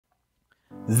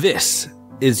This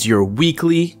is your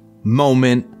weekly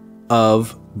moment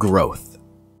of growth.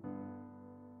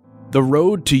 The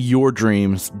road to your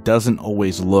dreams doesn't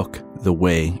always look the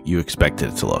way you expected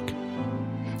it to look.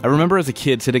 I remember as a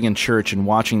kid sitting in church and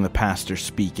watching the pastor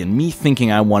speak and me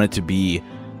thinking I wanted to be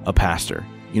a pastor.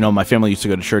 You know, my family used to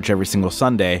go to church every single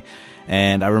Sunday,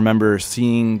 and I remember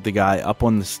seeing the guy up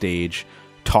on the stage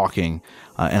talking,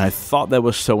 and I thought that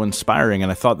was so inspiring,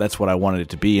 and I thought that's what I wanted it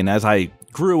to be. And as I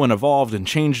grew and evolved and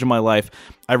changed in my life,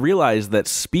 I realized that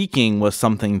speaking was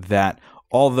something that,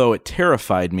 although it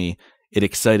terrified me, it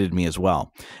excited me as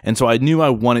well. And so I knew I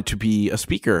wanted to be a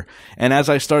speaker. And as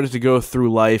I started to go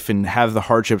through life and have the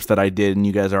hardships that I did, and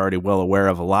you guys are already well aware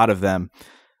of a lot of them,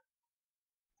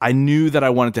 I knew that I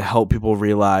wanted to help people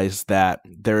realize that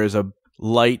there is a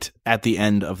light at the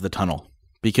end of the tunnel.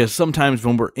 Because sometimes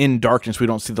when we're in darkness, we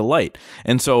don't see the light.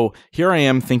 And so here I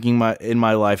am thinking in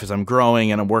my life as I'm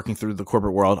growing and I'm working through the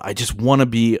corporate world, I just want to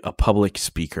be a public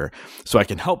speaker so I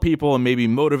can help people and maybe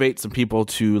motivate some people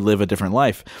to live a different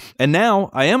life. And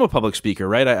now I am a public speaker,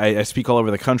 right? I speak all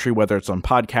over the country, whether it's on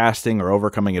podcasting or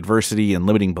overcoming adversity and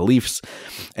limiting beliefs.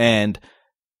 And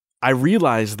I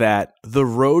realized that the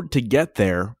road to get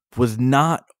there was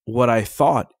not what I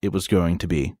thought it was going to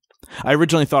be. I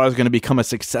originally thought I was going to become a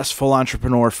successful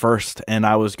entrepreneur first, and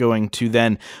I was going to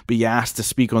then be asked to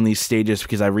speak on these stages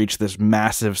because I reached this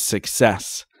massive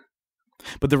success.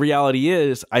 But the reality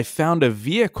is, I found a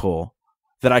vehicle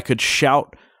that I could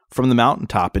shout from the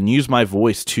mountaintop and use my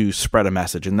voice to spread a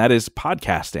message, and that is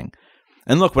podcasting.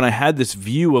 And look, when I had this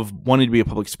view of wanting to be a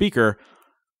public speaker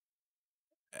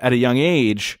at a young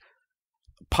age,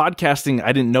 podcasting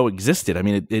I didn't know existed. I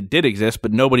mean, it did exist,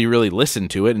 but nobody really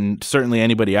listened to it. And certainly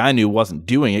anybody I knew wasn't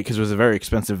doing it because it was a very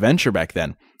expensive venture back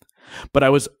then. But I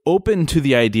was open to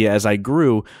the idea as I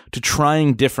grew to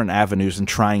trying different avenues and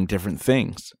trying different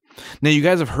things. Now, you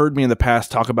guys have heard me in the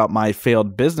past talk about my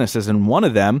failed businesses, and one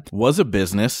of them was a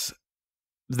business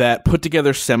that put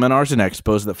together seminars and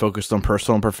expos that focused on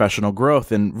personal and professional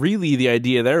growth. And really the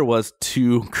idea there was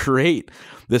to create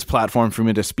this platform for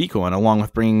me to speak on, along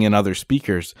with bringing in other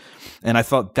speakers. And I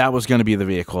thought that was going to be the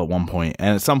vehicle at one point.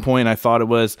 And at some point I thought it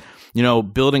was,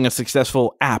 building a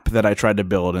successful app that I tried to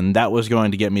build. And that was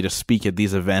going to get me to speak at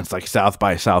these events like South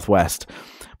by Southwest.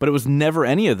 But it was never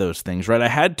any of those things, right? I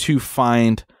had to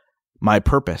find my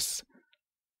purpose.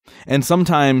 And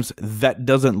sometimes that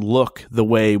doesn't look the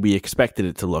way we expected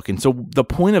it to look. And so the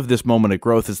point of this moment of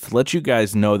growth is to let you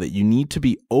guys know that you need to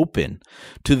be open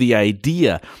to the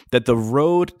idea that the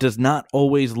road does not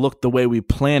always look the way we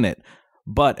plan it.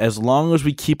 But as long as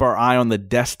we keep our eye on the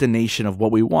destination of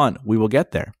what we want, we will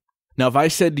get there. Now, if I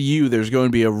said to you, there's going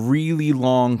to be a really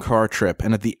long car trip,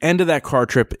 and at the end of that car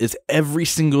trip is every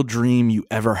single dream you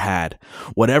ever had.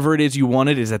 Whatever it is you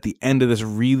wanted is at the end of this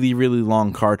really, really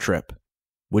long car trip.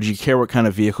 Would you care what kind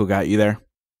of vehicle got you there?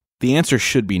 The answer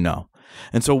should be no.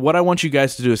 And so what I want you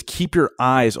guys to do is keep your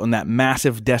eyes on that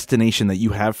massive destination that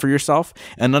you have for yourself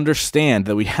and understand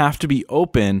that we have to be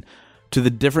open to the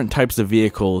different types of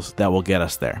vehicles that will get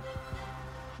us there.